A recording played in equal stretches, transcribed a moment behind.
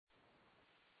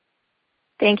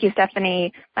Thank you,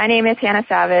 Stephanie. My name is Hannah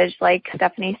Savage, like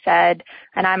Stephanie said,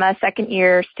 and I'm a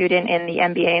second-year student in the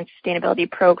MBA in Sustainability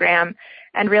program,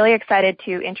 and really excited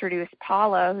to introduce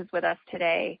Paula, who's with us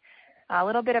today. A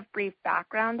little bit of brief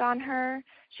background on her.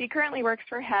 She currently works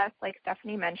for Hess, like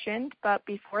Stephanie mentioned, but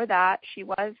before that, she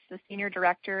was the Senior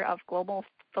Director of Global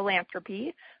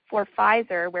Philanthropy for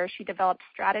Pfizer, where she developed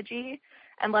strategy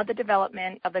and led the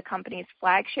development of the company's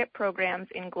flagship programs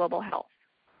in global health.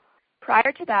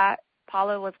 Prior to that,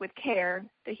 Paula was with CARE,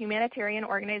 the humanitarian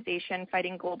organization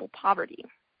fighting global poverty.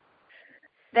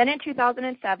 Then in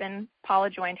 2007, Paula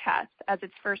joined Hess as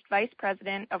its first Vice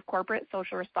President of Corporate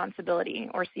Social Responsibility,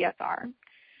 or CSR.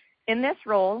 In this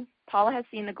role, Paula has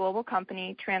seen the global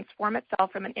company transform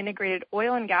itself from an integrated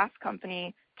oil and gas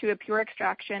company to a pure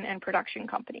extraction and production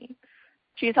company.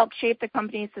 She has helped shape the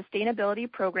company's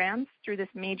sustainability programs through this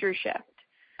major shift.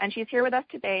 And she's here with us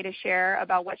today to share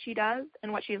about what she does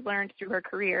and what she's learned through her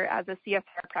career as a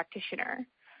CSR practitioner.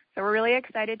 So we're really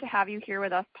excited to have you here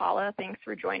with us, Paula. Thanks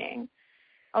for joining.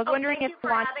 I was wondering if you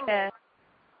want to.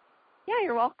 Yeah,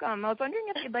 you're welcome. I was wondering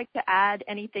if you'd like to add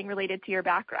anything related to your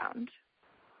background.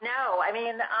 No, I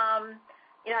mean,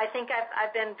 I think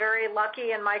I've been very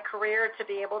lucky in my career to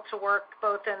be able to work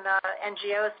both in the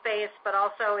NGO space, but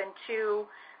also in two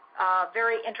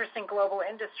very interesting global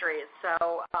industries.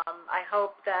 So I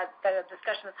hope that the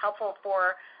discussion is helpful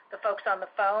for the folks on the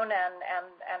phone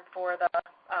and for the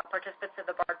participants of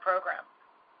the BARD program.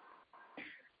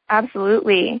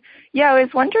 Absolutely. Yeah, I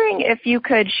was wondering if you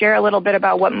could share a little bit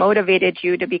about what motivated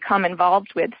you to become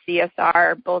involved with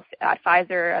CSR, both at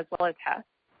Pfizer as well as Hess.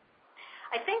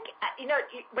 I think,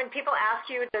 when people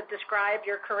ask you to describe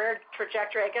your career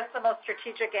trajectory, I guess the most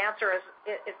strategic answer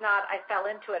is not I fell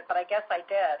into it, but I guess I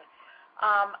did.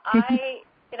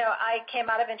 I came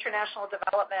out of international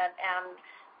development, and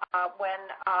when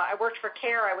I worked for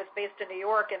CARE, I was based in New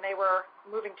York, and they were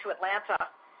moving to Atlanta,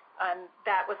 and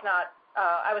that was not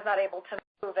I was not able to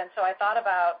move, and so I thought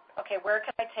about, okay, where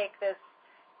can I take this,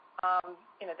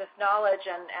 this knowledge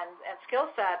and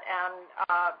skill set, and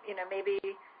maybe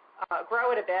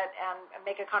grow it a bit and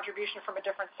make a contribution from a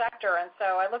different sector. And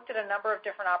so I looked at a number of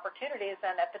different opportunities,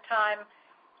 and at the time,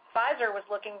 Pfizer was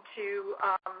looking to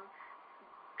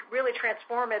really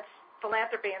transform its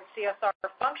philanthropy and CSR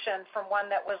function from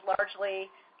one that was largely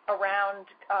around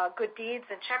good deeds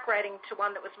and check writing to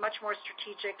one that was much more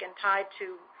strategic and tied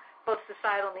to both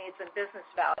societal needs and business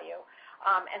value.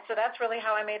 And so that's really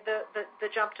how I made the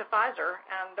jump to Pfizer,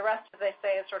 and the rest, as they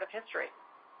say, is sort of history.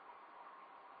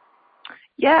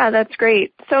 Yeah, that's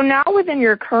great. So now within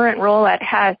your current role at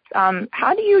Hess,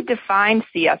 how do you define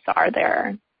CSR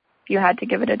there, if you had to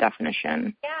give it a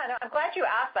definition? Yeah, no, I'm glad you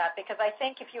asked that, because I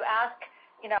think if you ask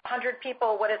 100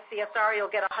 people what is CSR, you'll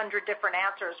get 100 different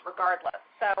answers regardless.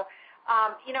 So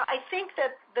I think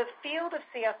that the field of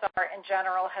CSR in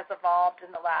general has evolved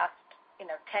in the last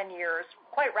 10 years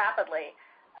quite rapidly.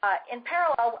 In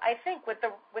parallel, I think with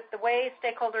the way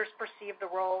stakeholders perceive the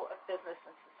role of business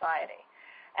in society.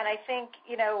 And I think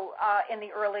in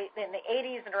the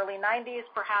 80s and early 90s,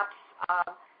 perhaps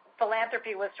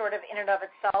philanthropy was sort of in and of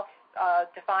itself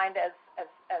defined as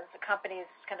a company's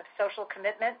kind of social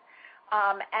commitment.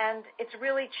 And it's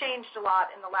really changed a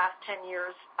lot in the last 10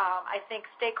 years. I think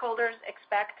stakeholders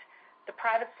expect the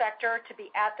private sector to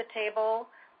be at the table,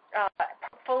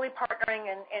 fully partnering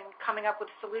in coming up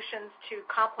with solutions to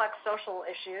complex social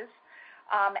issues.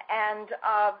 And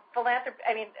philanthropy,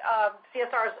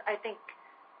 CSR is, I think,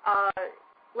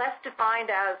 less defined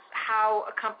as how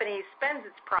a company spends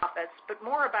its profits, but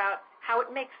more about how it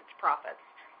makes its profits,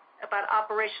 about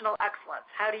operational excellence.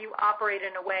 How do you operate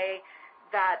in a way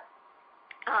that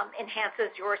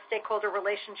enhances your stakeholder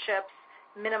relationships,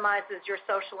 minimizes your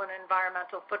social and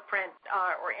environmental footprint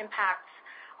or impacts,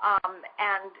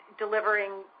 and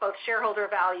delivering both shareholder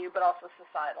value but also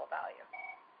societal value.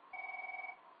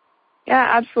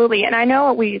 Yeah, absolutely. And I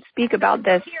know we speak about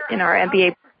this in our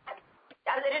MBA.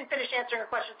 I didn't finish answering your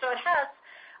question. So at Hess,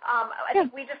 I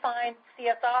think we define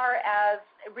CSR as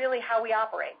really how we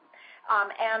operate.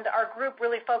 And our group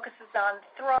really focuses on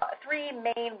three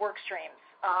main work streams.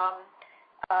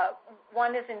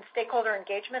 One is in stakeholder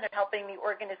engagement and helping the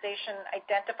organization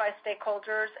identify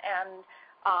stakeholders and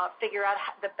figure out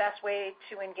the best way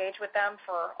to engage with them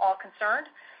for all concerned.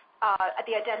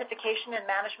 The identification and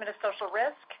management of social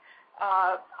risk,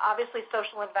 obviously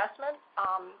social investment,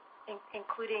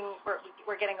 including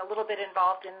we're getting a little bit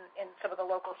involved in some of the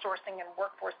local sourcing and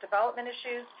workforce development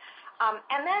issues,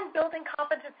 and then building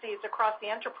competencies across the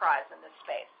enterprise in this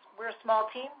space. We're a small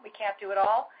team. We can't do it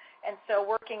all. And so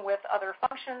working with other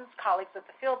functions, colleagues at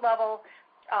the field level,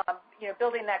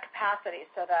 building that capacity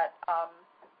so that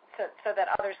so that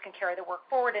others can carry the work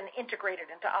forward and integrate it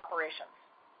into operations.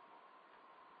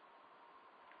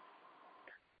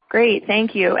 Great,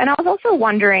 thank you. And I was also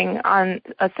wondering, on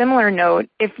a similar note,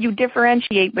 if you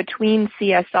differentiate between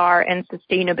CSR and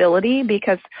sustainability,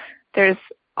 because there's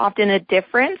often a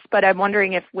difference, but I'm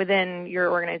wondering if within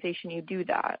your organization you do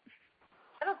that.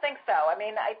 I don't think so. I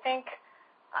mean, I think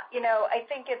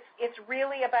it's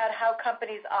really about how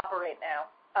companies operate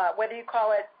now. Whether you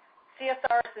call it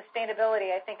CSR or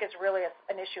sustainability, I think is really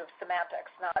an issue of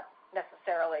semantics, not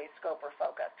necessarily scope or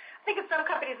focus. I think in some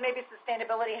companies maybe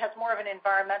sustainability has more of an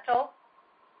environmental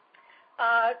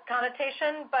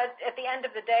connotation, but at the end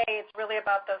of the day, it's really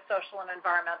about the social and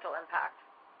environmental impact,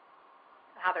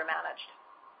 how they're managed.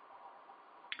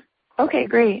 Okay,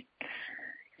 great.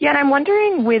 Yeah, and I'm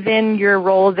wondering within your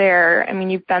role there, I mean,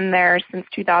 you've been there since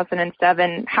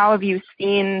 2007, how have you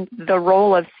seen the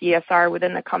role of CSR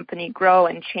within the company grow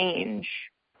and change?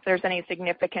 If there's any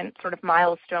significant sort of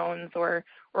milestones or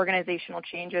organizational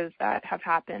changes that have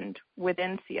happened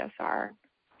within CSR?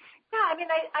 Yeah, I mean,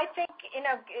 I think,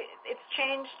 it's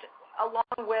changed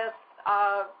along with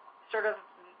sort of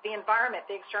the environment,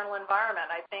 the external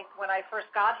environment. I think when I first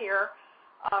got here,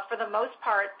 for the most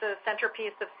part, the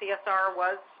centerpiece of CSR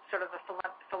was sort of the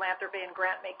philanthropy and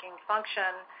grant-making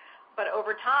function. But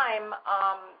over time,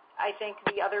 I think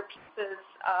the other pieces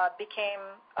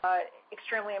became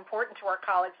extremely important to our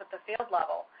colleagues at the field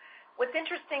level. What's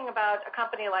interesting about a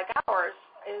company like ours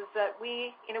is that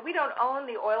we don't own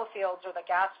the oil fields or the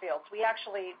gas fields. We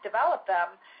actually develop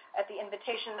them at the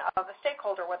invitation of a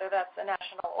stakeholder, whether that's a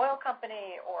national oil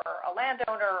company or a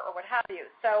landowner or what have you.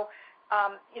 So,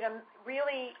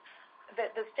 really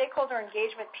the stakeholder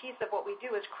engagement piece of what we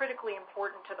do is critically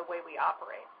important to the way we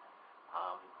operate.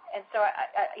 And so,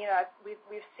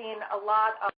 we've seen a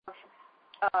lot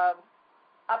of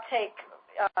uptake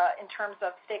in terms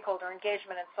of stakeholder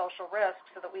engagement and social risk,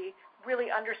 so that we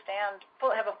really have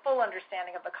a full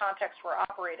understanding of the context we're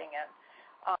operating in.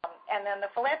 And then the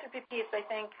philanthropy piece, I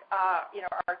think,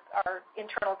 our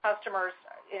internal customers,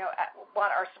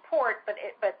 want our support, but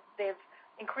they've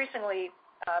increasingly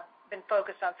been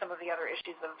focused on some of the other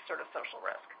issues of sort of social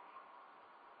risk.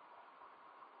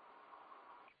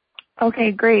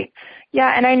 Okay, great.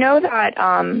 Yeah, and I know that,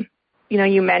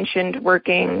 you mentioned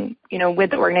working,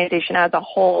 with the organization as a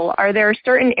whole. Are there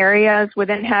certain areas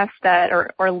within HES that,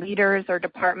 or leaders or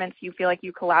departments you feel like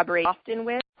you collaborate often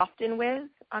with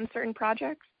on certain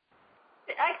projects?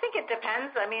 I think it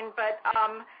depends. I mean, but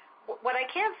what I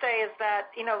can say is that,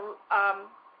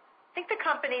 I think the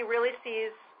company really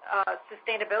sees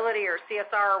sustainability or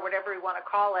CSR or whatever you want to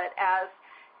call it as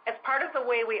part of the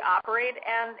way we operate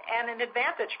and an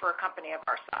advantage for a company of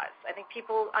our size. I think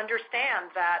people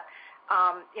understand that,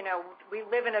 we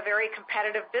live in a very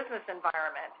competitive business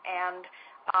environment, and,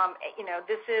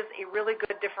 this is a really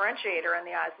good differentiator in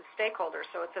the eyes of stakeholders,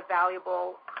 so it's a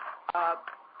valuable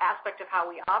aspect of how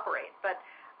we operate. But,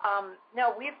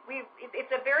 no,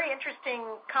 it's a very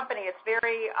interesting company. It's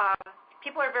very,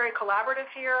 people are very collaborative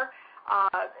here,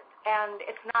 and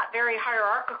it's not very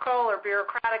hierarchical or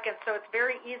bureaucratic, and so it's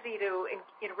very easy to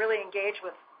really engage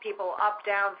with people up,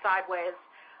 down, sideways,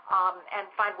 and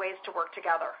find ways to work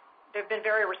together. They've been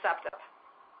very receptive.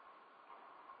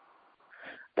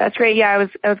 That's great. Yeah,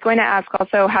 I was going to ask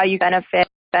also how you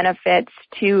benefits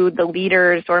to the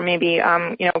leaders or maybe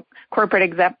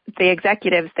corporate the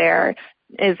executives there.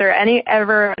 Is there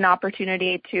ever an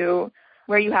opportunity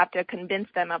where you have to convince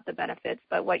them of the benefits?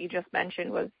 But what you just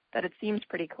mentioned was that it seems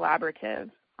pretty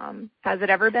collaborative. Has it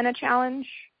ever been a challenge?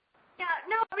 Yeah,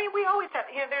 no, I mean, we always have,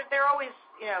 there are always,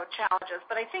 challenges,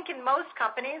 but I think in most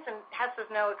companies, and HES is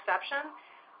no exception,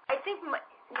 I think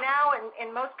now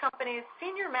in most companies,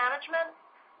 senior management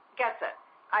gets it.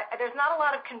 There's not a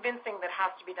lot of convincing that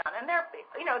has to be done, and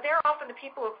they're often the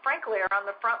people who, frankly, are on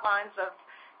the front lines of,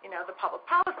 the public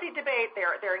policy debate.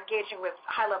 They're engaging with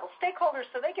high-level stakeholders,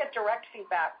 so they get direct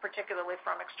feedback, particularly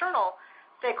from external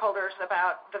stakeholders,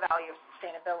 about the value of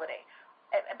sustainability.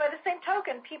 By the same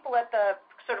token, people at the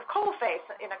sort of coal face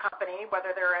in a company,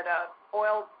 whether they're at a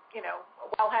oil,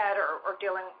 wellhead or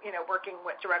dealing, working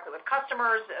directly with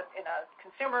customers in a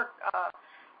consumer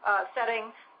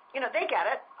setting, they get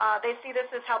it. They see this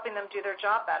as helping them do their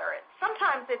job better.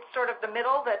 Sometimes it's sort of the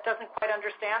middle that doesn't quite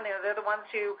understand. They're the ones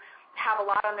who have a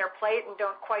lot on their plate and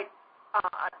don't quite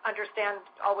understand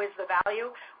always the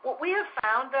value. What we have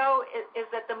found, though, is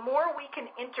that the more we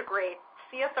can integrate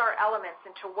CSR elements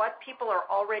into what people are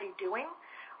already doing,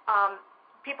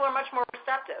 people are much more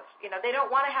receptive. They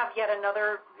don't want to have yet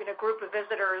another group of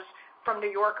visitors from New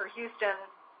York or Houston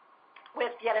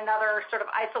with yet another sort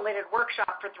of isolated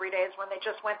workshop for 3 days when they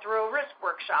just went through a risk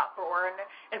workshop or an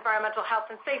environmental health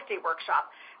and safety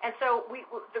workshop. And so we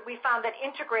found that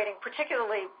integrating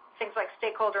particularly things like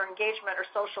stakeholder engagement or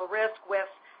social risk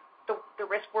with the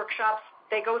risk workshops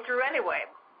they go through anyway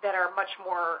that are much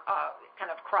more kind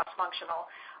of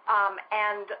cross-functional.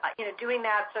 Doing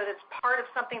that so that it's part of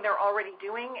something they're already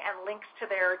doing and links to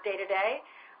their day-to-day,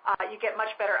 you get much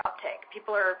better uptake.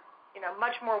 People are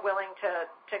much more willing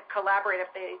to collaborate if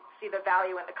they see the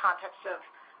value in the context of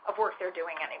work they're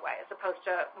doing anyway, as opposed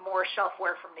to more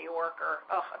shelfware from New York or,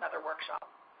 another workshop.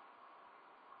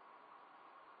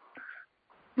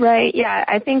 Right, yeah,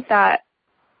 I think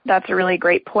that's a really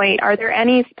great point. Are there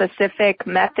any specific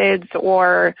methods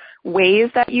or ways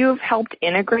that you've helped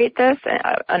integrate this,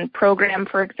 a program,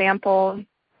 for example?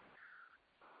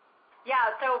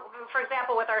 Yeah, so for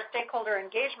example, with our stakeholder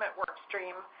engagement work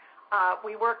stream,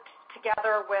 we worked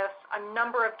together with a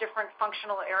number of different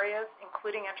functional areas,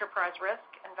 including enterprise risk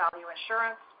and value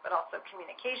assurance, but also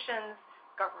communications,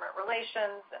 government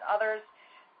relations, and others,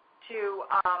 to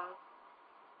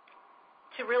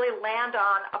really land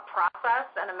on a process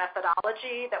and a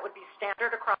methodology that would be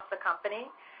standard across the company.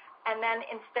 And then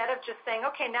instead of just saying,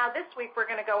 okay, now this week we're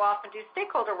going to go off and do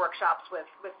stakeholder workshops with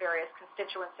various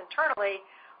constituents internally,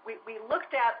 we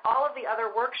looked at all of the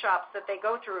other workshops that they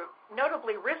go through,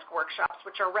 notably risk workshops,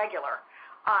 which are regular,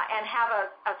 and have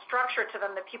a structure to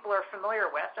them that people are familiar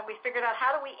with. And we figured out,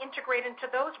 how do we integrate into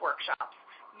those workshops?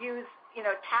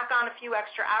 Tack on a few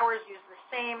extra hours, use the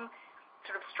same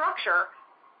sort of structure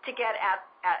to get at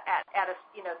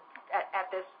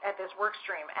this work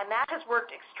stream. And that has worked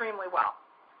extremely well,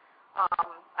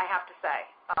 I have to say,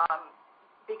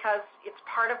 because it's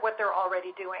part of what they're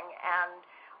already doing. And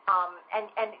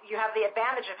you have the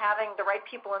advantage of having the right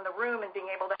people in the room and being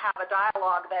able to have a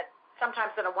dialogue that sometimes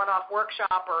in a one-off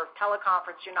workshop or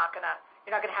teleconference you're not going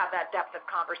to have that depth of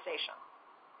conversation.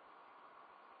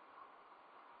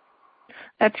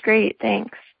 That's great,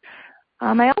 thanks.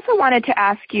 I also wanted to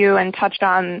ask you and touch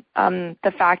on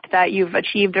the fact that you've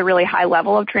achieved a really high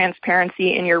level of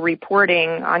transparency in your reporting.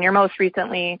 On your most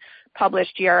recently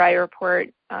published GRI report,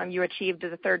 you achieved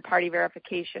the third-party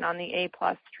verification on the A+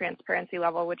 transparency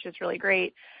level, which is really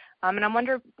great. And I'm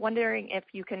wondering if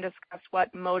you can discuss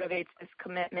what motivates this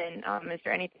commitment. Is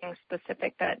there anything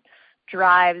specific that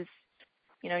drives,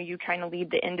 you trying to lead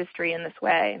the industry in this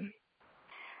way?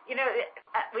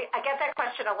 I get that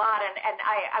question a lot, and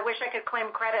I wish I could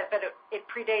claim credit, but it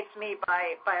predates me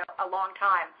by a long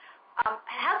time.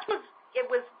 Hess was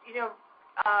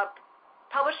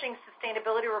publishing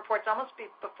sustainability reports almost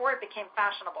before it became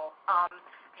fashionable. I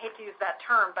hate to use that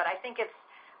term, but I think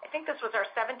this was our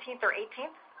 17th or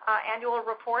 18th annual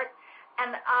report,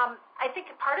 and I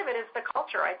think part of it is the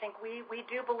culture. I think we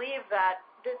do believe that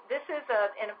this is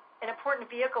an important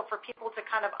vehicle for people to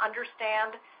kind of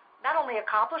understand not only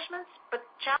accomplishments but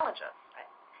challenges.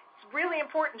 It's really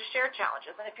important to share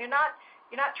challenges, and if you're not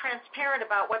transparent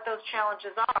about what those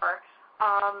challenges are,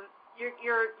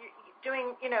 you're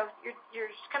doing, you're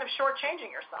just kind of shortchanging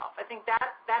yourself. I think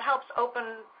that helps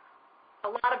open a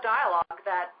lot of dialogue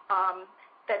that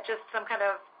just some kind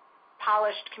of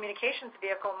polished communications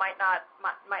vehicle might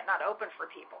not open for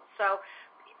people. So,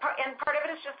 and part of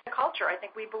it is just the culture. I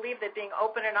think we believe that being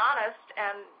open and honest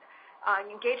and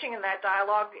engaging in that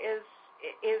dialogue is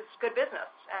good business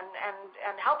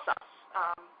and helps us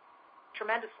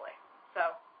tremendously.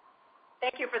 So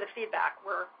thank you for the feedback.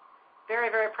 We're very,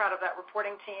 very proud of that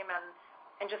reporting team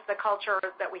and just the culture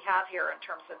that we have here in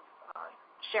terms of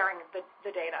sharing the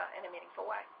data in a meaningful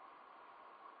way.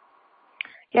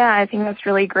 Yeah, I think that's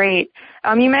really great.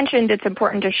 You mentioned it's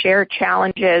important to share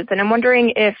challenges, and I'm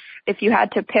wondering if you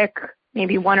had to pick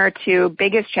maybe one or two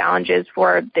biggest challenges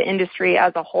for the industry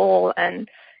as a whole, and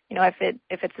if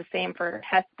it's the same for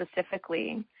Hess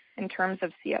specifically in terms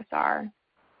of CSR.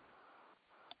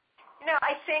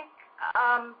 I think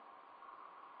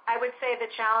I would say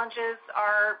the challenges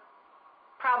are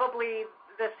probably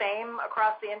the same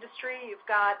across the industry. You've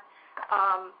got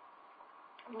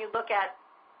when you look at,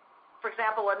 for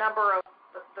example, a number of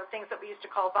the things that we used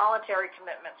to call voluntary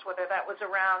commitments, whether that was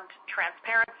around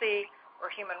transparency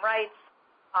or human rights,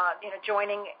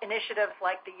 joining initiatives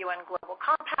like the UN Global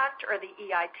Compact or the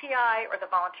EITI or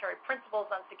the Voluntary Principles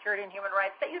on Security and Human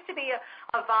Rights. That used to be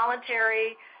a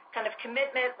voluntary kind of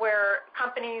commitment where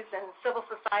companies and civil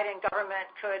society and government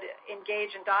could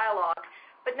engage in dialogue.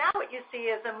 But now what you see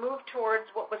is a move towards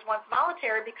what was once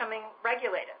voluntary becoming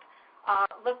regulated.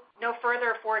 Look no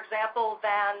further, for example,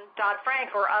 than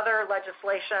Dodd-Frank or other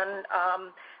legislation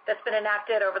that's been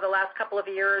enacted over the last couple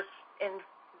of years in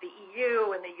the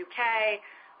EU and the UK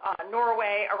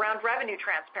Norway around revenue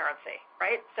transparency,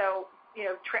 right? So,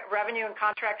 revenue and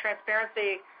contract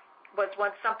transparency was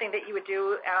once something that you would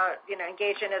do,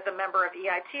 engage in as a member of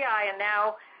EITI, and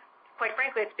now, quite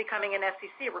frankly, it's becoming an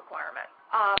SEC requirement.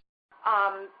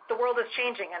 The world is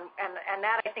changing, and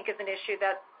that, I think, is an issue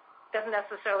that doesn't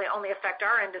necessarily only affect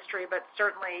our industry, but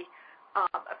certainly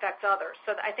affects others.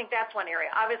 So I think that's one area.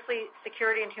 Obviously,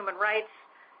 security and human rights,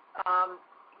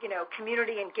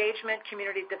 community engagement,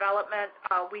 community development.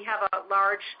 We have a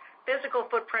large physical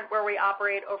footprint where we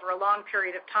operate over a long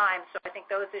period of time, so I think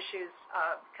those issues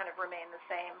kind of remain the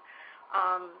same.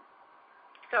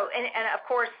 And of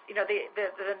course,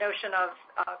 the notion of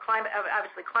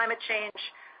climate change,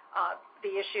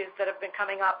 the issues that have been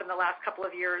coming up in the last couple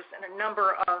of years in a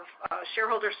number of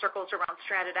shareholder circles around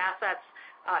stranded assets.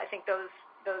 I think those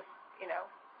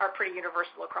are pretty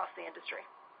universal across the industry.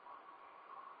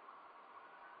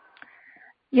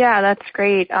 Yeah, that's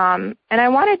great. And I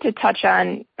wanted to touch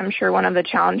on, I'm sure one of the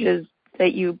challenges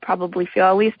that you probably feel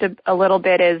at least a little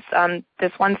bit is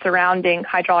this one surrounding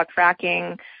hydraulic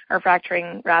fracking, or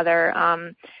fracturing rather,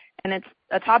 and it's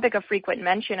a topic of frequent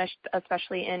mention,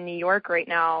 especially in New York right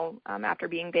now after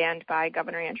being banned by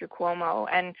Governor Andrew Cuomo.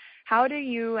 And how do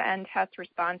you and Tess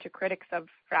respond to critics of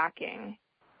fracking?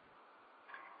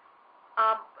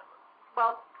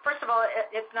 Well, first of all,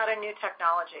 it's not a new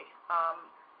technology.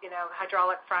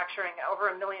 Hydraulic fracturing, over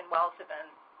 1 million wells have been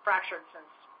fractured since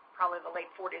probably the late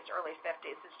 40s, early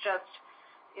 50s. It's just,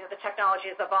 the technology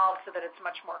has evolved so that it's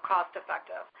much more cost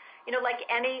effective. Like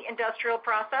any industrial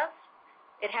process,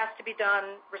 it has to be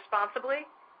done responsibly.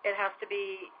 It has to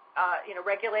be,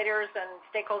 regulators and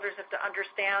stakeholders have to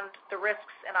understand the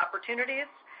risks and opportunities,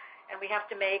 and we have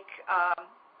to make,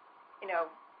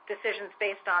 decisions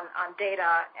based on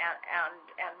data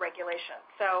and regulation.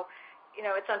 So,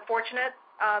 it's unfortunate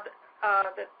that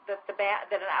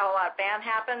an all-out ban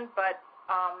happened, but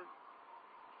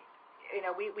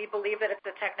we believe that it's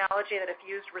a technology that, if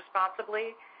used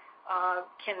responsibly,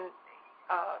 can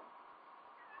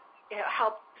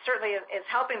help. Certainly, is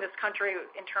helping this country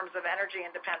in terms of energy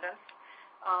independence,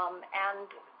 and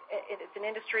it's an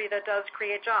industry that does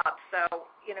create jobs. So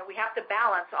we have to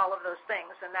balance all of those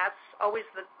things, and that's always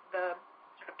the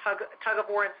sort of tug of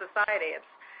war in society. It's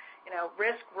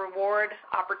risk, reward,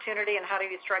 opportunity, and how do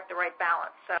you strike the right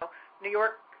balance? So New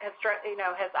York has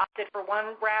opted for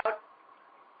one route.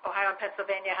 Ohio and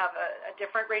Pennsylvania have a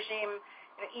different regime.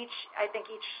 I think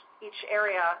each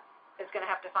area is going to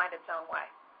have to find its own way.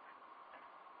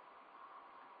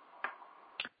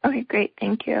 Okay, great.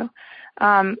 Thank you.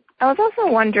 I was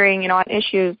also wondering, on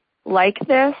issues like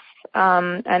this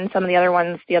and some of the other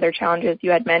ones, the other challenges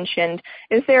you had mentioned,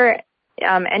 is there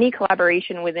any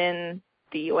collaboration within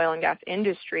the oil and gas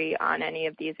industry on any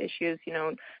of these issues,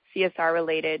 CSR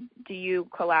related? Do you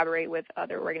collaborate with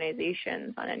other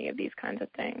organizations on any of these kinds of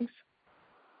things?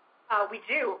 We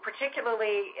do,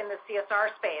 particularly in the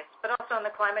CSR space, but also in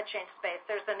the climate change space.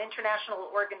 There's an international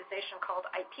organization called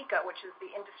IPECA, which is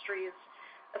the industry's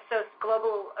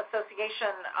global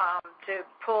association to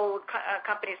pull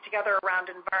companies together around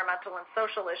environmental and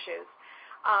social issues.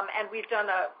 And we've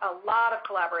done a lot of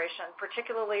collaboration,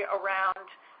 particularly around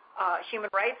human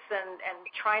rights and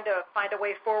trying to find a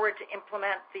way forward to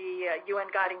implement the UN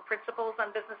guiding principles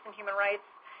on business and human rights.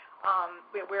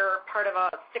 We're part of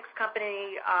a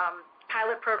 6-company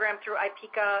pilot program through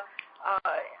IPECA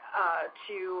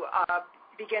to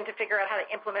begin to figure out how to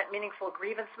implement meaningful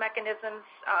grievance mechanisms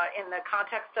in the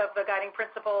context of the guiding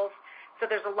principles. So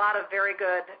there's a lot of very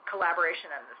good collaboration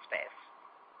in this space.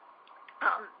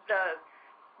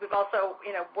 We've also,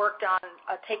 worked on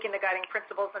taking the guiding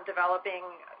principles and developing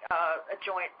a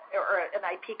joint or an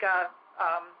IPECA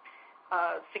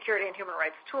security and human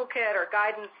rights toolkit or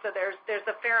guidance. So there's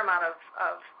a fair amount of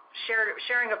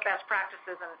sharing of best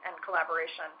practices and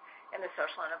collaboration in the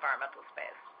social and environmental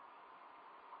space.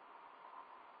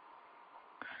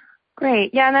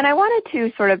 Great. Yeah, and then I wanted to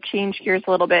sort of change gears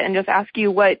a little bit and just ask you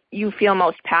what you feel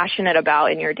most passionate about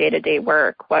in your day-to-day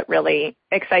work. What really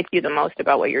excites you the most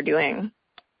about what you're doing?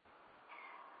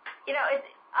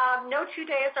 No 2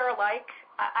 days are alike.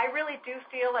 I really do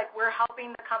feel like we're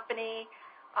helping the company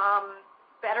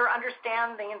better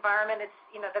understand the environment,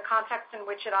 the context in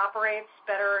which it operates,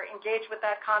 better engage with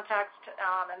that context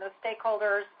and those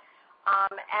stakeholders.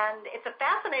 And it's a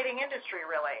fascinating industry,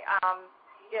 really.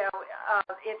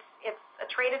 It's a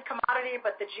traded commodity,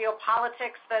 but the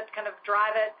geopolitics that kind of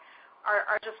drive it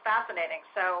are just fascinating.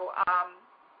 So,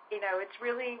 it's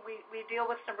really, we deal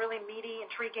with some really meaty,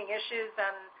 intriguing issues,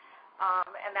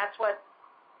 and that's what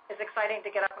is exciting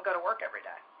to get up and go to work every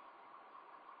day.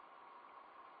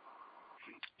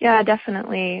 Yeah,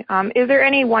 definitely. Is there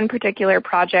any one particular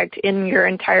project in your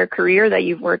entire career that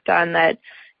you've worked on that,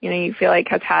 you feel like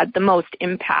has had the most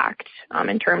impact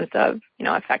in terms of,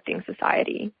 affecting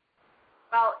society?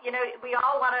 Well, we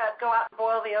all want to go out and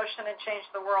boil the ocean and change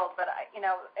the world, but I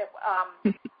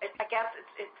guess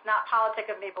it's not politic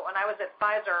of me. But when I was at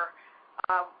Pfizer,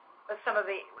 some of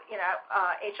the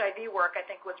HIV work I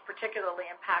think was particularly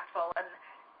impactful, and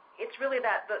it's really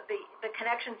that the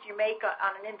connections you make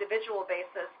on an individual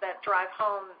basis that drive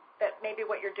home that maybe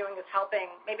what you're doing is helping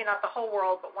maybe not the whole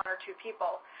world but one or two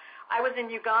people. I was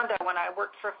in Uganda when I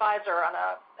worked for Pfizer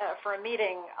for a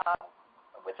meeting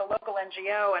with a local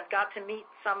NGO and got to meet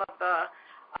some of the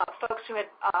folks who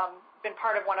had been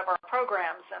part of one of our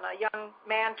programs. And a young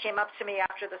man came up to me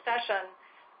after the session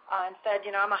and said,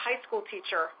 I'm a high school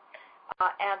teacher,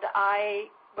 and I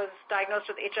was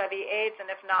diagnosed with HIV/AIDS, and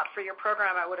if not for your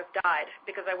program, I would have died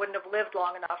because I wouldn't have lived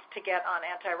long enough to get on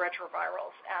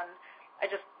antiretrovirals. And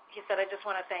he said, I just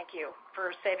want to thank you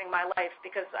for saving my life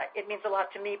because it means a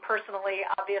lot to me personally,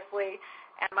 obviously,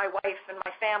 and my wife and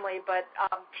my family, but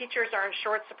teachers are in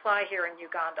short supply here in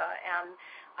Uganda, and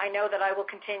I know that I will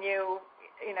continue,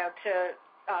 to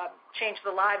change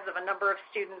the lives of a number of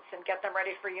students and get them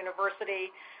ready for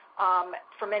university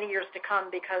for many years to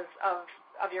come because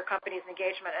of your company's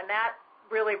engagement, and that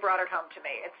really brought it home to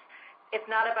me. It's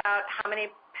not about how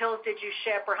many pills did you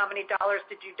ship or how many dollars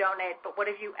did you donate, but what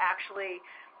have you actually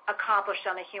accomplished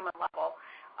on a human level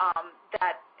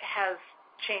that has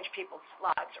changed people's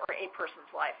lives or a person's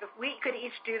life. If we could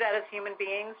each do that as human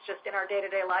beings just in our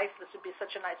day-to-day life, this would be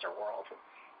such a nicer world.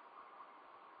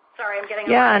 Sorry, I'm getting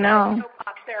a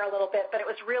soapbox there a little bit, but it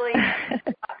was really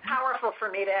powerful for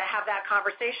me to have that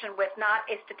conversation with not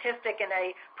a statistic in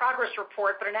a progress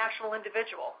report, but an actual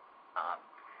individual,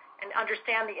 and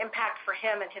understand the impact for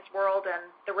him and his world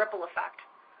and the ripple effect.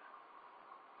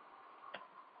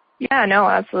 Yeah, no,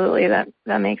 absolutely.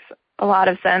 That makes a lot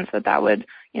of sense that would,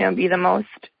 be the most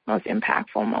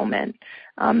impactful moment.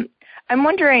 I'm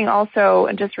wondering also,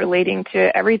 just relating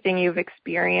to everything you've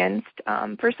experienced,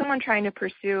 for someone trying to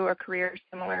pursue a career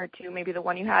similar to maybe the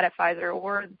one you had at Pfizer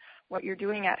or what you're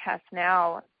doing at Hess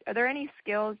now, are there any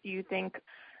skills you think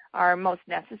are most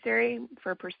necessary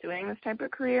for pursuing this type of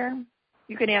career?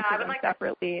 You could answer them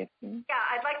separately.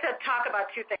 I'd like to talk about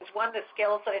two things. One, the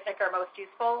skills that I think are most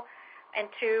useful, and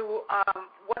two,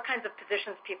 what kinds of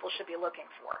positions people should be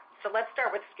looking for. So let's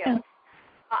start with skills.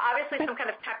 Obviously, some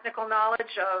kind of technical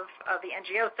knowledge of the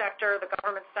NGO sector, the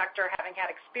government sector, having had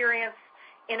experience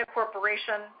in a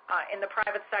corporation, in the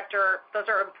private sector, those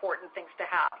are important things to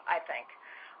have, I think.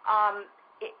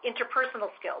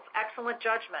 Interpersonal skills, excellent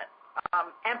judgment,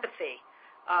 empathy,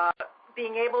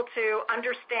 being able to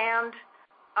understand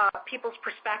people's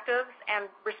perspectives and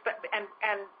respect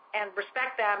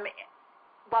them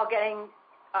while getting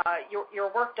your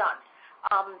work done.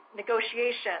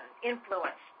 Negotiation,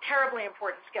 influence, terribly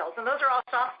important skills. And those are all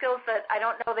soft skills that I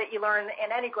don't know that you learn in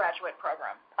any graduate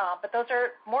program. But those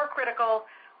are more critical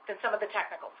than some of the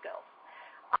technical skills.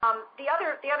 The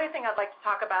other thing I'd like to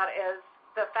talk about is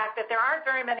the fact that there aren't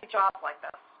very many jobs like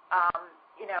this.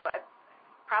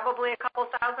 Probably a couple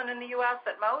thousand in the U.S.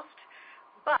 at most.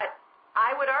 But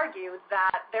I would argue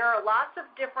that there are lots of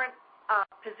different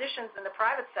positions in the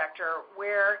private sector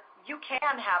where you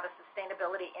can have a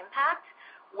sustainability impact,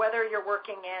 whether you're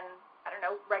working in,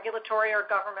 regulatory or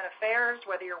government affairs,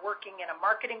 whether you're working in a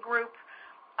marketing group.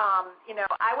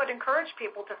 I would encourage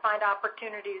people to find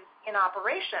opportunities in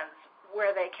operations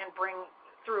where they can bring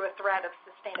through a thread of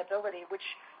sustainability, which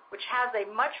has a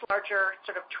much larger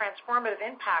sort of transformative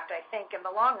impact, I think, in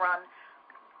the long run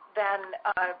than,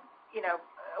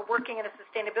 working in a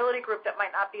sustainability group that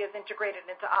might not be as integrated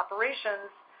into operations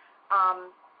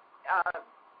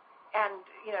and,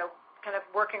 kind of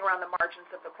working around the margins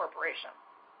of the corporation.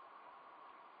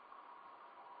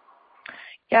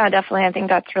 Yeah, definitely. I think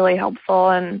that's really helpful.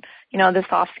 And, the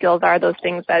soft skills are those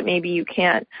things that maybe you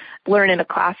can't learn in a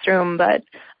classroom, but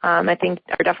I think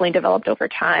are definitely developed over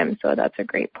time. So that's a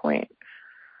great point.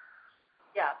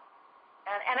 Yeah.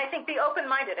 And I think be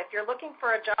open-minded. If you're looking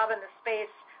for a job in the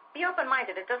space, be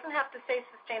open-minded. It doesn't have to say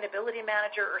sustainability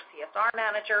manager or CSR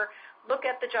manager. Look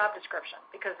at the job description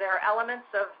because there are elements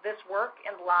of this work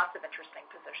in lots of interesting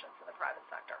positions in the private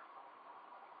sector.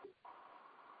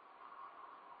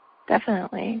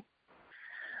 Definitely.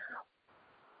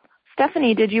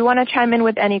 Stephanie, did you want to chime in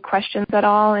with any questions at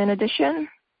all in addition?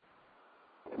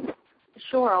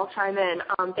 Sure, I'll chime in.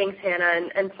 Thanks, Hannah.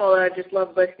 And Paula, just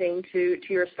love listening to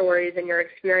your stories and your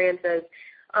experiences.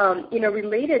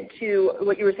 Related to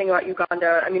what you were saying about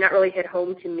Uganda, that really hit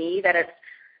home to me that it's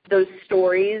those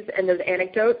stories and those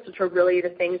anecdotes which are really the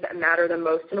things that matter the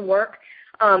most in work.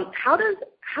 How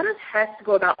does Hess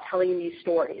go about telling these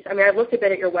stories? I mean, I've looked a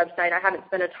bit at your website. I haven't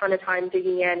spent a ton of time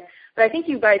digging in, but I think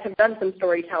you guys have done some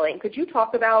storytelling. Could you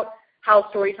talk about how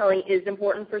storytelling is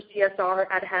important for CSR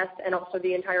at Hess and also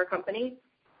the entire company?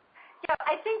 Yeah,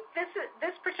 I think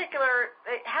this particular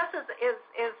Hess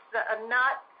is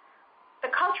not. The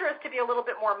culture is to be a little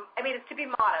bit more. I mean, it's to be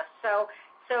modest. So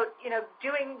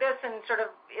doing this and sort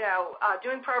of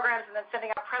doing programs and then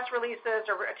sending out press releases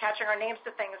or attaching our names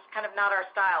to things is kind of not our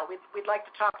style. We'd like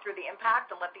to talk through the impact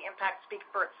and let the impact speak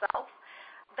for itself.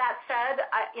 That said,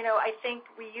 I think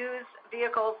we use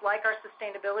vehicles like our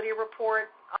sustainability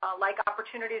report, like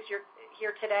opportunities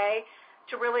here today,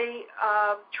 to really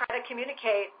try to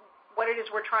communicate what it is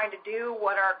we're trying to do,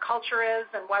 what our culture is,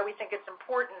 and why we think it's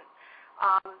important.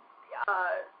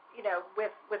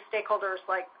 With stakeholders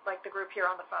like the group here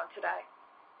on the phone today.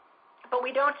 But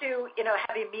we don't do,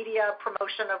 heavy media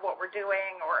promotion of what we're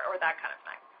doing or that kind of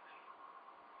thing.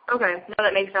 Okay. No,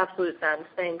 that makes absolute sense.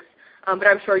 Thanks. But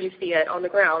I'm sure you see it on the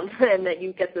ground and that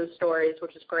you get those stories,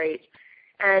 which is great.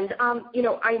 And,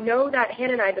 I know that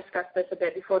Hannah and I discussed this a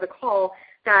bit before the call,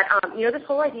 that, this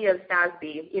whole idea of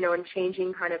SASB, and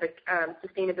changing kind of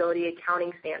sustainability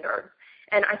accounting standards.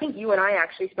 And I think you and I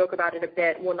actually spoke about it a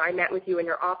bit when I met with you in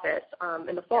your office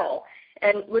in the fall.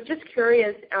 And we're just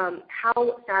curious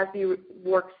how SASB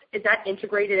works. Is that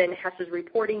integrated in Hess's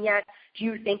reporting yet? Do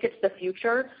you think it's the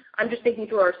future? I'm just thinking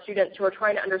through our students who are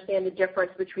trying to understand the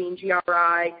difference between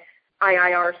GRI,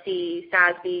 IIRC,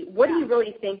 SASB. What do you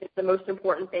really think is the most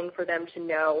important thing for them to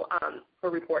know for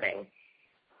reporting?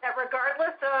 That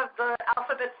regardless of the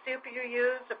alphabet soup you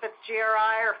use, if it's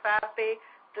GRI or FASB,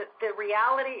 the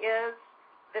reality is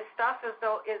this stuff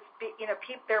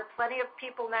there are plenty of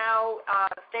people now,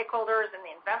 stakeholders in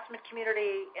the investment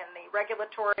community, in the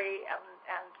regulatory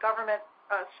and government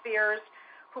spheres,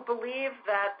 who believe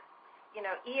that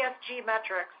ESG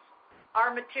metrics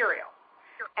are material,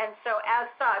 and so as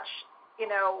such,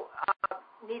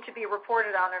 need to be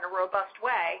reported on in a robust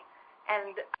way.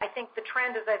 And I think the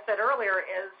trend, as I said earlier,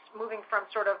 is moving from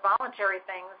sort of voluntary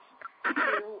things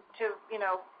to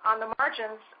on the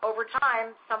margins over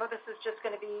time. Some of this is just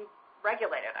going to be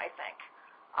regulated, I think,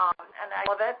 and I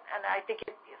love it. And I think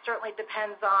it certainly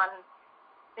depends on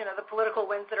the political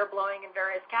winds that are blowing in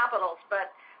various capitals. But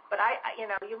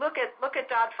you look at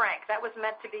Dodd-Frank. That was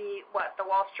meant to be the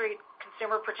Wall Street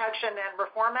Consumer Protection and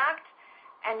Reform Act,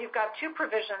 and you've got two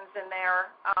provisions in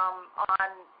there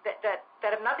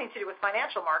that have nothing to do with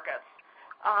financial markets.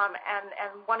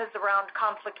 And one is around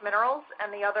conflict minerals, and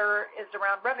the other is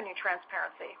around revenue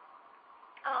transparency.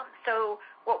 So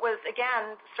what was,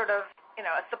 again, sort of,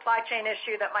 a supply chain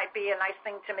issue that might be a nice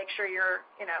thing to make sure you're,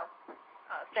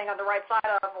 staying on the right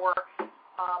side of, or,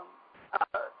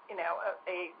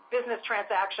 a business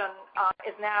transaction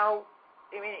is now,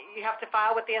 you have to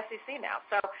file with the SEC now.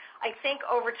 So I think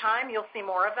over time you'll see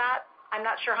more of that. I'm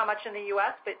not sure how much in the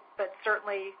U.S., but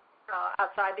certainly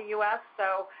outside the U.S.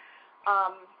 So,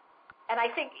 and I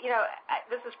think,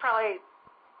 this is probably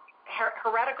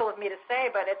heretical of me to say,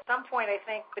 but at some point I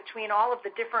think between all of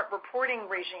the different reporting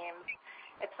regimes,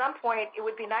 at some point it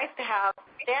would be nice to have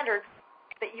standards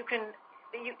that you can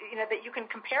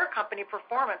compare company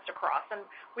performance across, and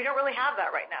we don't really have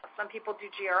that right now. Some people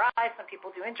do GRI, some people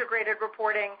do integrated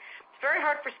reporting. It's very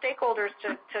hard for stakeholders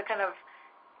to kind of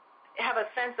have a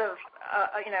sense of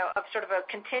of sort of a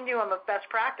continuum of best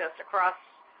practice across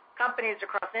companies,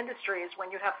 across industries,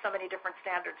 when you have so many different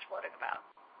standards floating about.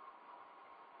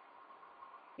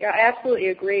 Yeah, I absolutely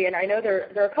agree. And I know there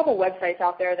are a couple websites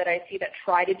out there that I see that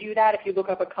try to do that. If you look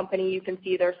up a company, you can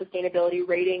see their sustainability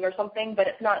rating or something, but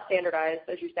it's not standardized,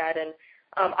 as you said. And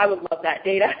I would love that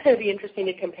data. It would be interesting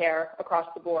to compare across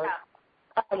the board.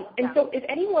 Yeah. So if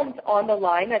anyone's on the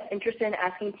line that's interested in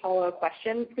asking Paula a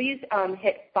question, please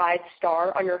hit 5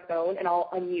 star on your phone, and I'll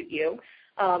unmute you.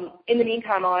 In the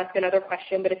meantime, I'll ask another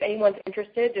question, but if anyone's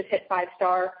interested, just hit 5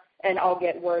 star, and I'll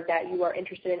get word that you are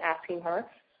interested in asking her.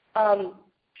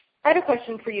 I had a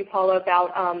question for you, Paula,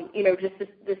 about just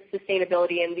this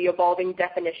sustainability and the evolving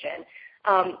definition.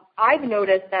 I've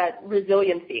noticed that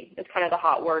resiliency is kind of the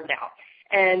hot word now,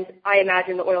 and I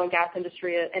imagine the oil and gas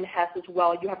industry and Hess as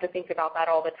well, you have to think about that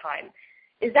all the time.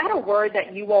 Is that a word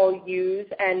that you all use,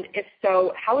 and if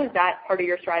so, how is that part of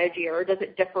your strategy, or does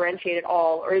it differentiate at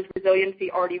all, or is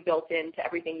resiliency already built into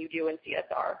everything you do in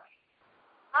CSR?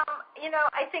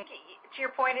 I think to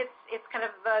your point, it's kind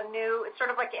of the new. It's sort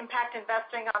of like impact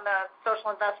investing on the social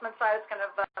investment side. It's kind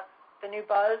of the new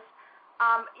buzz.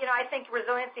 I think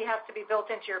resiliency has to be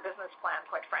built into your business plan,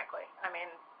 quite frankly. I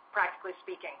mean, practically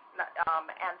speaking.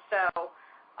 And so,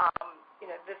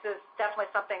 this is definitely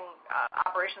something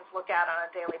operations look at on a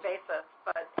daily basis.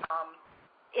 But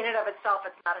in and of itself,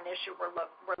 it's not an issue we're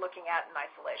looking at in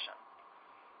isolation.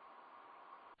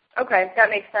 Okay, that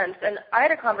makes sense. And I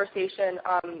had a conversation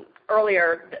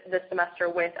earlier this semester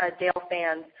with Dale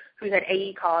Sands, who's at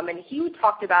AECOM, and he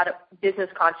talked about business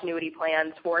continuity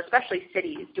plans for especially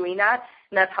cities doing that,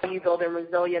 and that's how you build in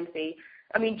resiliency.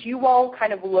 I mean, do you all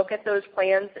kind of look at those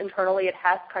plans internally at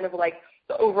HES, kind of like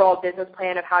the overall business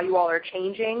plan of how you all are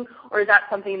changing, or is that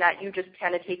something that you just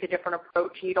kind of take a different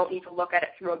approach and you don't need to look at it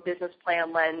through a business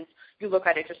plan lens, you look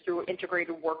at it just through an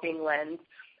integrated working lens?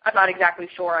 I'm not exactly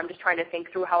sure. I'm just trying to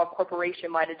think through how a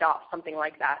corporation might adopt something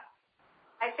like that.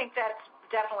 I think that's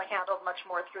definitely handled much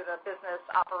more through the business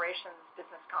operations,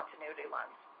 business continuity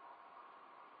lens.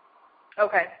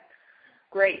 Okay,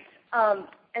 great.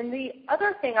 And the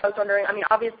other thing I was wondering, I mean,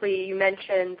 obviously you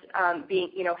mentioned being,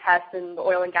 HES and the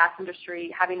oil and gas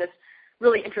industry having this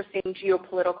really interesting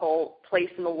geopolitical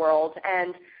place in the world.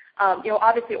 And,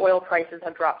 obviously oil prices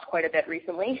have dropped quite a bit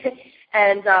recently.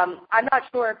 And I'm not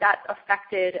sure if that's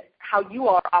affected how you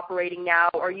are operating now,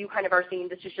 or you kind of are seeing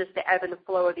this is just the ebb and the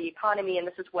flow of the economy and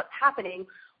this is what's happening,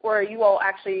 or are you all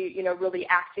actually, really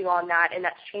acting on that and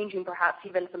that's changing perhaps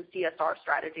even some CSR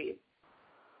strategies?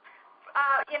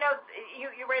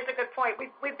 You raised a good point.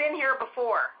 We've been here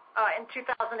before in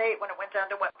 2008 when it went down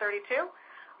to 32.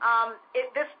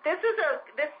 This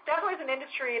definitely is an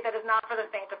industry that is not for the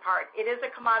faint of heart. It is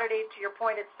a commodity. To your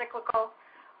point, it's cyclical.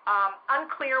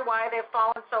 Unclear why they've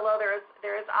fallen so low. There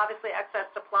is obviously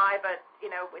excess supply, but in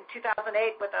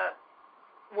 2008 with a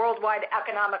worldwide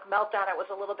economic meltdown, it was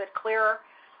a little bit clearer.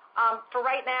 For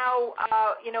right now,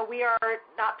 we are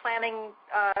not planning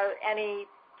any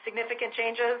significant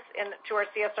changes to our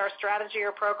CSR strategy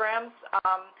or programs.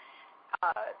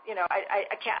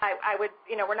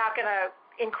 We're not going to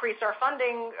increase our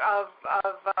funding of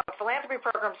philanthropy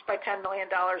programs by $10 million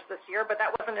this year, but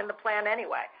that wasn't in the plan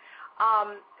anyway.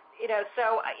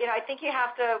 So I think you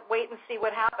have to wait and see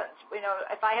what happens.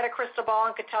 If I had a crystal ball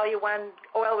and could tell you when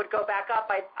oil would go back up,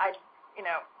 I'd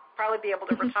probably be able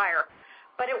to retire.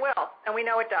 But it will, and we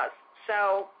know it does.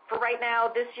 So for right now,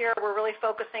 this year, we're really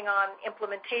focusing on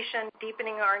implementation,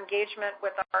 deepening our engagement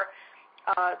with our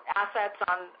assets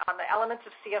on the elements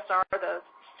of CSR, the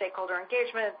stakeholder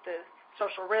engagement, the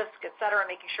social risk, et cetera,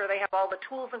 making sure they have all the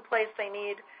tools in place they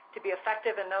need to be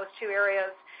effective in those two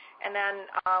areas. And then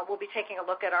we'll be taking a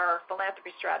look at our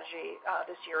philanthropy strategy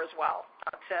this year as well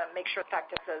to make sure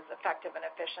effective is effective and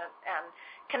efficient and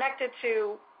connected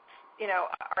to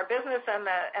our business and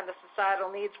the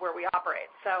societal needs where we operate.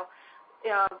 So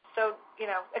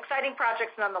exciting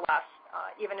projects nonetheless,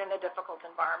 even in a difficult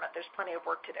environment. There's plenty of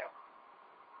work to do.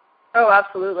 Oh,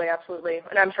 absolutely, absolutely.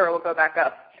 And I'm sure it will go back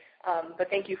up.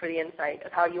 But thank you for the insight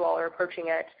of how you all are approaching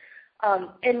it.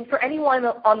 And for anyone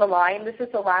on the line, this is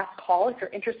the last call. If you're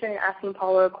interested in asking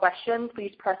Paula a question,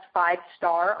 please press 5*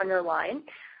 on your line.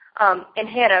 And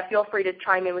Hannah, feel free to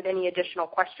chime in with any additional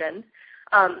questions.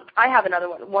 I have another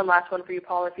one last one for you,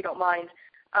 Paula, if you don't mind.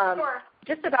 Sure.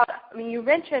 Just about, you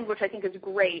mentioned, which I think is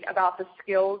great, about the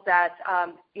skills that,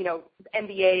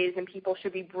 MBAs and people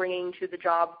should be bringing to the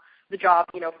job,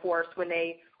 force when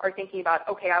they are thinking about,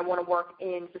 okay, I want to work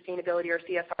in sustainability or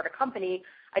CSR at a company.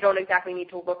 I don't exactly need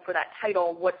to look for that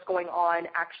title, what's going on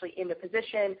actually in the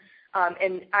position,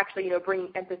 and actually, bring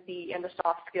empathy and the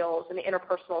soft skills and the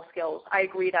interpersonal skills. I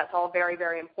agree that's all very,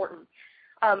 very important.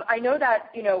 I know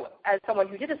that, as someone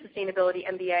who did a sustainability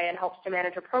MBA and helps to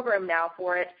manage a program now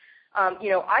for it,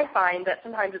 I find that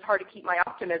sometimes it's hard to keep my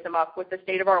optimism up with the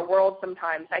state of our world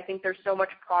sometimes. I think there's so much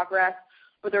progress,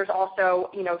 but there's also,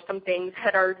 some things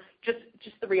that are just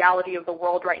the reality of the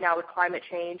world right now with climate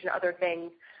change and other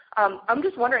things. I'm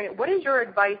just wondering, what is your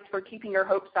advice for keeping your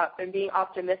hopes up and being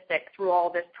optimistic through all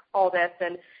this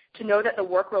and to know that the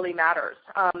work really matters?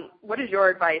 What is your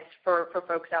advice for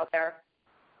folks out there?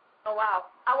 Oh, wow.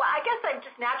 I guess I'm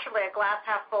just naturally a glass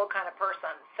half full kind of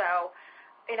person. So,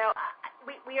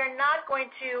 we are not going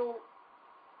to,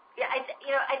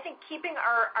 I think keeping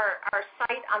our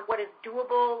sight on what is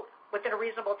doable within a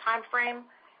reasonable time frame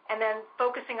and then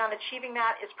focusing on achieving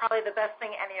that is probably the best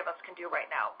thing any of us can do right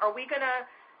now. Are we going to,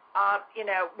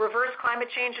 reverse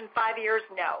climate change in 5 years?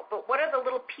 No. But what are the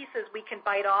little pieces we can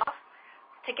bite off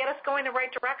to get us going the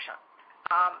right direction?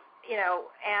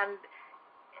 And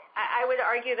I would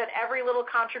argue that every little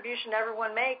contribution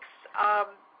everyone makes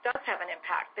does have an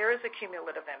impact. There is a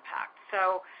cumulative impact.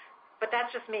 So, but that's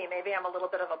just me. Maybe I'm a little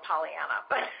bit of a Pollyanna.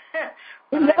 But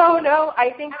no,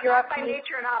 I think you're by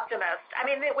nature an optimist.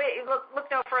 Look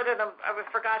no further than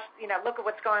look at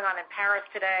what's going on in Paris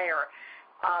today, or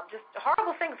just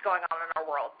horrible things going on in our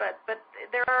world. But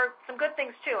there are some good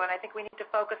things too, and I think we need to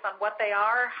focus on what they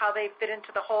are, how they fit into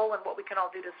the whole, and what we can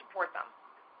all do to support them.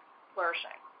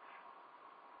 flourishing.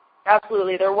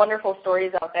 Absolutely. There are wonderful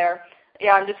stories out there.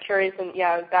 Yeah, I'm just curious, and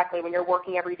yeah, exactly, when you're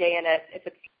working every day in it, if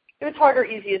it's hard or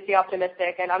easy to stay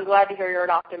optimistic, and I'm glad to hear you're an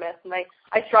optimist, and I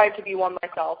strive to be one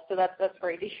myself, so that's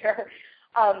great to hear.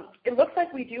 It looks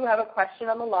like we do have a question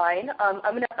on the line. I'm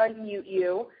going to unmute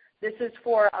you. This is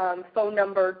for phone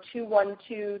number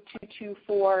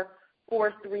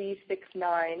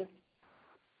 212-224-4369.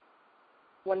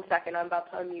 1 second, I'm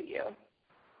about to unmute you.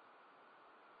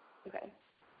 Okay.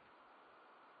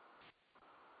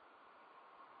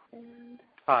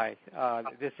 Hi,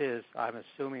 this is, I'm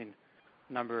assuming,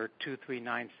 number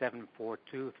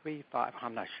 2397423.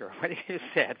 I'm not sure what you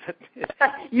said. But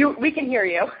we can hear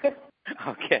you.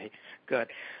 Okay, good.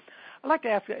 I'd like to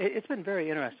ask, it's been very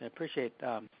interesting. I appreciate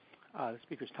the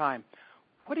speaker's time.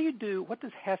 What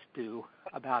does HES do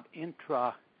about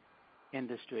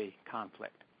intra-industry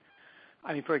conflict?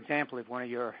 I mean, for example, if one of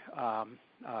your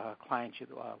clients,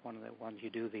 one of the ones you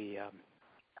do the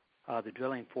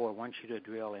drilling for, wants you to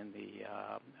drill in the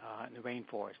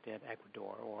rainforest in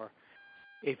Ecuador, or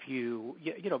if you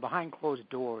behind closed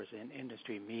doors in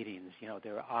industry meetings,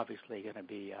 there are obviously going to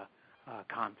be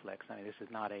conflicts. I mean, this is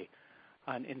not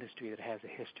an industry that has a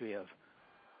history of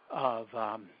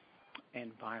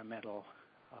environmental,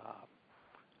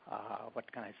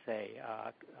 what can I say,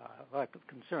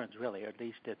 concerns really, or at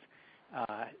least it's.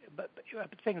 But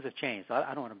things have changed.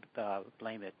 I don't want to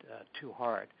blame it too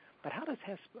hard. But how does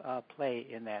HES play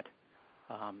in that,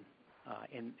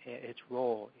 in its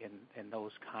role in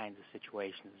those kinds of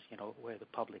situations, where the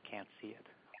public can't see it?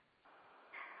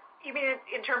 You mean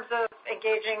in terms of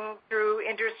engaging through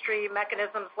industry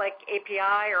mechanisms like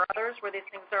API or others, where these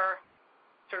things are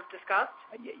sort of discussed?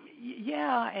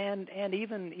 Yeah, and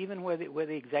even where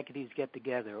the executives get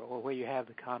together, or where you have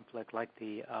the conflict, like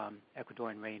the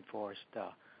Ecuadorian rainforest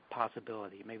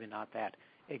possibility. Maybe not that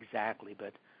exactly,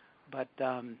 but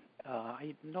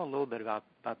I know a little bit about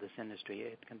this industry.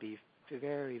 It can be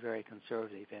very, very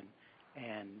conservative,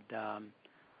 and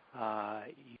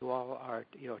you all are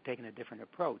taking a different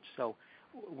approach. So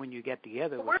when you get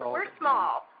together, we're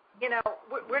small.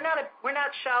 We're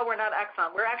not Shell, we're not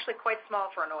Exxon. We're actually quite small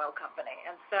for an oil company,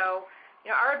 and so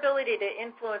our ability to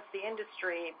influence the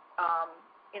industry.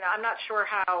 I'm not sure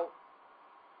how.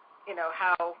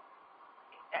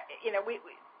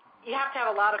 You have to have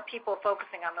a lot of people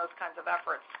focusing on those kinds of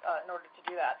efforts in order to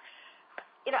do that.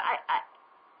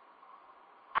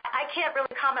 I can't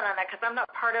really comment on that because I'm not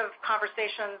part of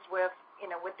conversations with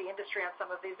the industry on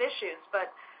some of these issues.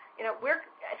 But we're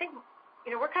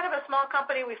kind of a small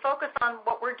company. We focus on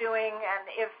what we're doing, and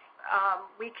if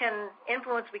we can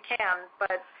influence, we can.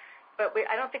 But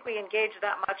I don't think we engage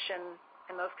that much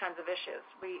in those kinds of issues.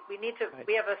 We need to. Right.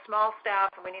 We have a small staff,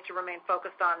 and we need to remain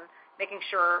focused on making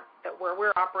sure that where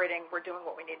we're operating, we're doing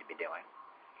what we need to be doing.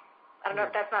 I don't know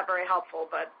if that's not very helpful,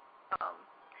 but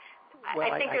I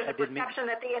think there's a perception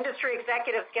that the industry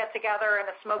executives get together in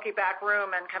a smoky back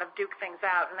room and kind of duke things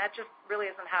out, and that just really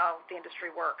isn't how the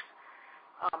industry works.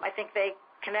 I think they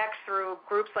connect through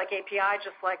groups like API,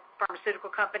 just like pharmaceutical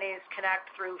companies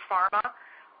connect through pharma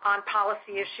on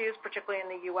policy issues, particularly in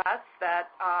the U.S.,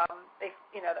 that are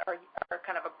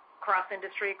kind of a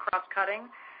cross-industry, cross-cutting.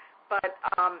 But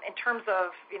in terms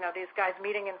of these guys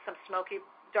meeting in some smoky,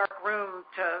 dark room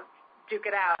to duke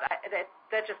it out,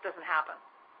 that just doesn't happen.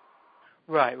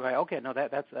 Right. Okay. No,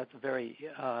 that's a very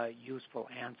useful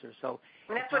answer. So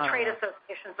that's what trade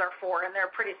associations are for, and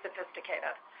they're pretty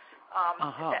sophisticated.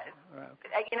 Right.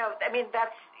 I mean,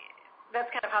 that's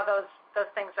kind of how those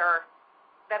things are.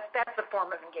 That's the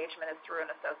form of engagement, is through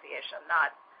an association,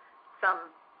 not some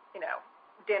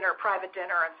private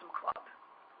dinner and some club.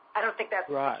 I don't think that's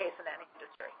right. The case in any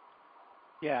industry.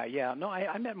 Yeah. No,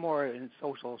 I meant more in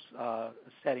social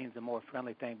settings, a more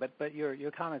friendly thing. But your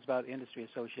comments about industry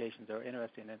associations are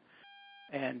interesting and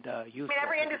useful. I mean,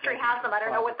 every industry has them. I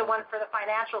don't know what the one for the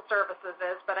financial services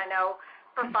is, but I know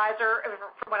for Pfizer,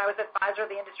 when I was at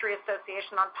Pfizer, the industry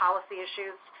association on policy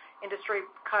issues, industry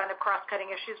kind of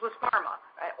cross-cutting issues was pharma,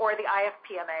 or the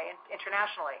IFPMA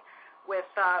internationally. With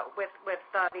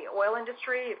the oil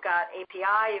industry, you've got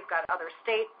API, you've got other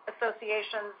state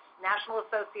associations, national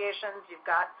associations, you've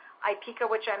got IPICA,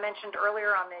 which I mentioned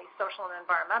earlier on the social and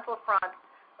environmental front,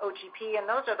 OGP, and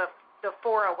those are the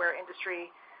fora where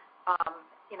industry,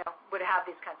 would have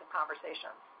these kinds of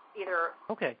conversations, either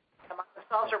among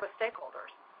themselves or with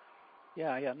stakeholders.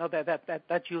 Yeah. No,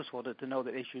 that's useful to know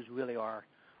that issues really are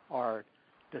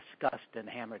discussed and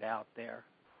hammered out there.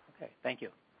 Okay, thank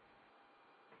you.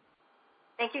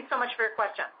 Thank you so much for your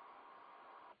question.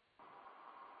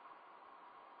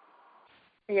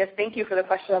 Yes, thank you for the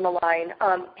question on the line.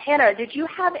 Hannah, did you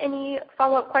have any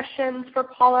follow-up questions for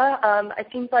Paula? It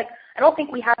seems like I don't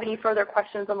think we have any further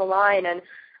questions on the line, and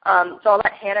so I'll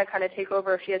let Hannah kind of take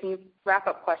over if she has any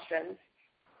wrap-up questions.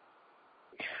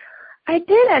 I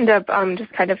did end up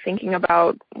just kind of thinking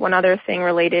about one other thing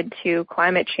related to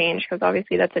climate change, because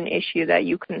obviously that's an issue that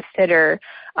you consider.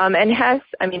 And Hess,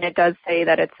 I mean, it does say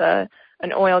that it's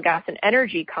an oil, gas, and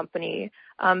energy company.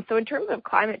 So in terms of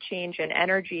climate change and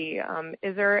energy,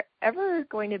 is there ever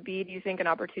going to be, do you think, an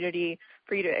opportunity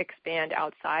for you to expand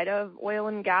outside of oil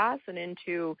and gas and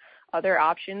into other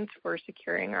options for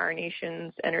securing our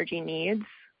nation's energy needs?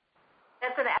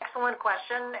 That's an excellent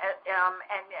question,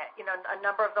 and you know, a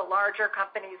number of the larger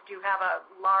companies do have a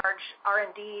large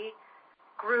R&D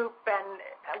group and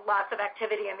lots of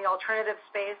activity in the alternative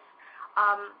space.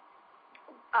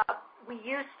 We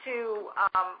used to,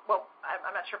 well,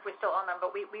 I'm not sure if we still own them,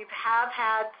 but we have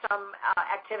had some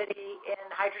activity in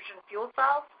hydrogen fuel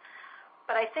cells.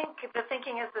 But I think the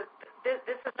thinking is that this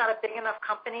is not a big enough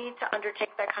company to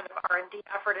undertake that kind of R&D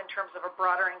effort in terms of a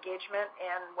broader engagement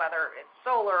in whether it's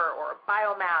solar or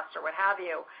biomass or what have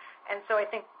you. And so I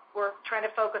think we're trying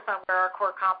to focus on where our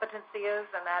core competency is,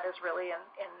 and that is really in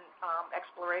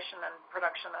exploration and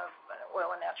production of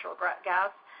oil and natural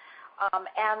gas.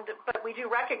 But we do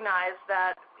recognize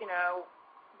that, you know,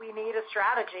 we need a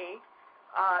strategy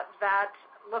that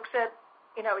looks at,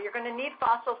 you know, you're going to need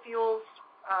fossil fuels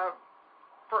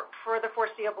for the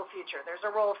foreseeable future. There's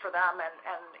a role for them,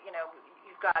 and you know,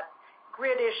 you've got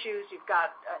grid issues, you've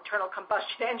got internal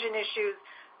combustion engine issues.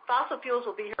 Fossil fuels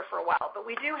will be here for a while, but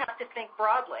we do have to think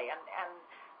broadly and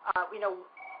you know,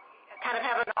 kind of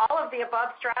have an all of the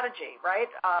above strategy, right?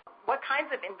 What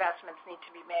kinds of investments need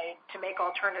to be made to make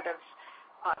alternatives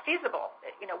feasible?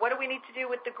 You know, what do we need to do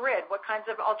with the grid? What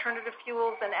kinds of alternative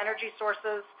fuels and energy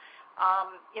sources,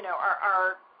 you know,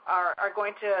 are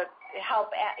going to help,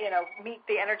 you know, meet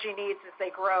the energy needs as they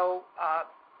grow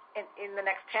in the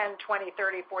next 10, 20,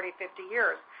 30, 40, 50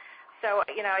 years. So,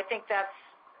 you know, I think that's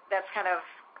kind of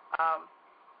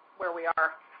where we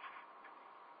are.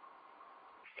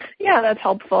 Yeah, that's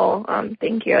helpful.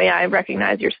 Thank you. Yeah, I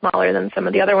recognize you're smaller than some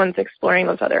of the other ones exploring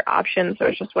those other options. So I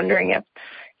was just wondering if,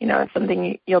 you know, it's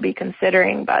something you'll be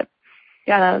considering. But,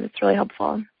 yeah, that's really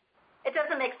helpful. It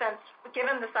doesn't make sense.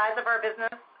 Given the size of our business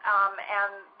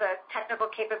and the technical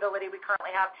capability we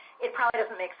currently have, it probably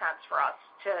doesn't make sense for us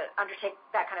to undertake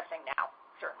that kind of thing now,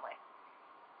 certainly.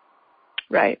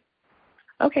 Right.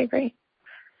 Okay, great.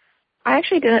 I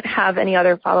actually didn't have any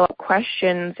other follow-up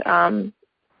questions.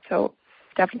 So,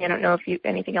 Stephanie, I don't know if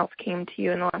anything else came to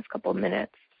you in the last couple of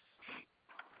minutes.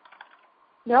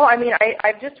 No, I mean,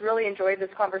 I've just really enjoyed this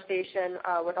conversation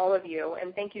with all of you,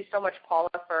 and thank you so much, Paula,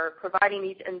 for providing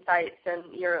these insights and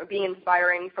being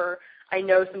inspiring for, I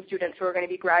know, some students who are going to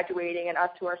be graduating and us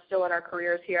who are still in our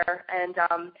careers here, and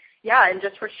yeah, and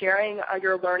just for sharing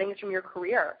your learnings from your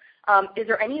career. Is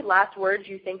there any last words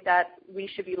you think that we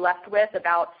should be left with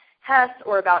about Hess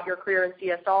or about your career in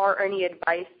CSR, or any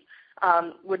advice?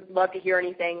 Would love to hear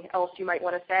anything else you might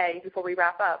want to say before we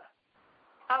wrap up.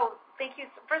 Oh, thank you.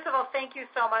 First of all, thank you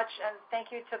so much, and thank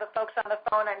you to the folks on the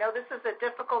phone. I know this is a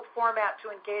difficult format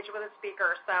to engage with a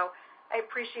speaker, so I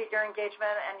appreciate your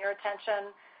engagement and your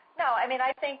attention. No, I mean,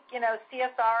 I think, you know,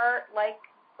 CSR, like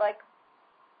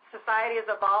society, is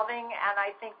evolving, and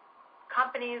I think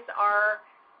companies are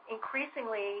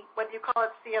increasingly, whether you call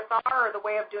it CSR or the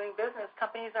way of doing business,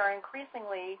 companies are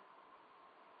increasingly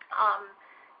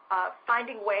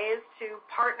finding ways to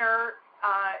partner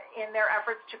in their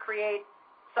efforts to create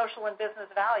social and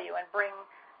business value and bring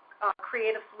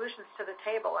creative solutions to the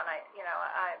table. And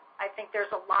I think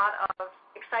there's a lot of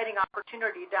exciting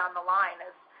opportunity down the line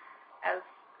as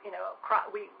you know,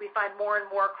 we find more and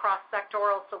more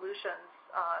cross-sectoral solutions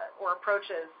or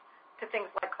approaches to things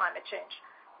like climate change.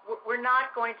 We're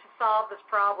not going to solve this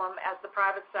problem as the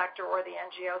private sector or the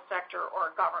NGO sector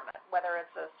or government, whether it's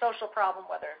a social problem,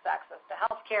 whether it's access to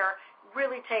health care. It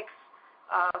really takes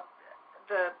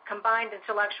the combined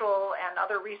intellectual and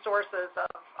other resources of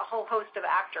a whole host of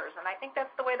actors. And I think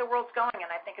that's the way the world's going,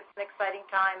 and I think it's an exciting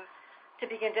time to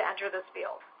begin to enter this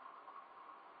field.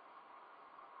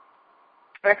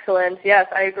 Excellent. Yes,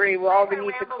 I agree. We're all going to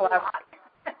need to collaborate.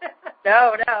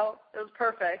 No, it was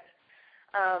perfect.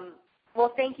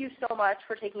 Well, thank you so much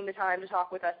for taking the time to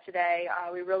talk with us today.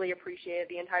 We really appreciate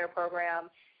the entire program.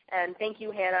 And thank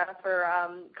you, Hannah, for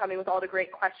coming with all the great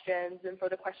questions and for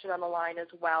the question on the line as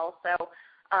well. So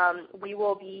we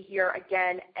will be here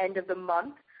again end of the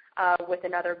month with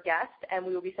another guest, and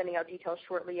we will be sending out details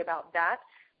shortly about that.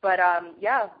 But,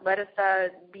 yeah, let us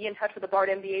be in touch with the BARD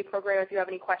MBA program if you have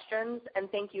any questions.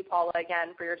 And thank you, Paula,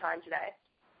 again, for your time today.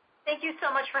 Thank you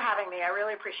so much for having me. I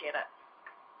really appreciate it.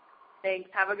 Thanks.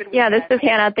 Have a good weekend. Yeah, this is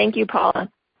Hannah. Thank you, Paula.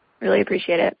 Really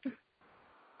appreciate it.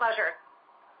 Pleasure.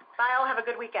 Bye. All have a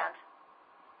good weekend.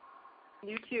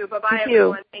 You too. Bye-bye, You too.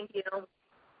 everyone. Thank you.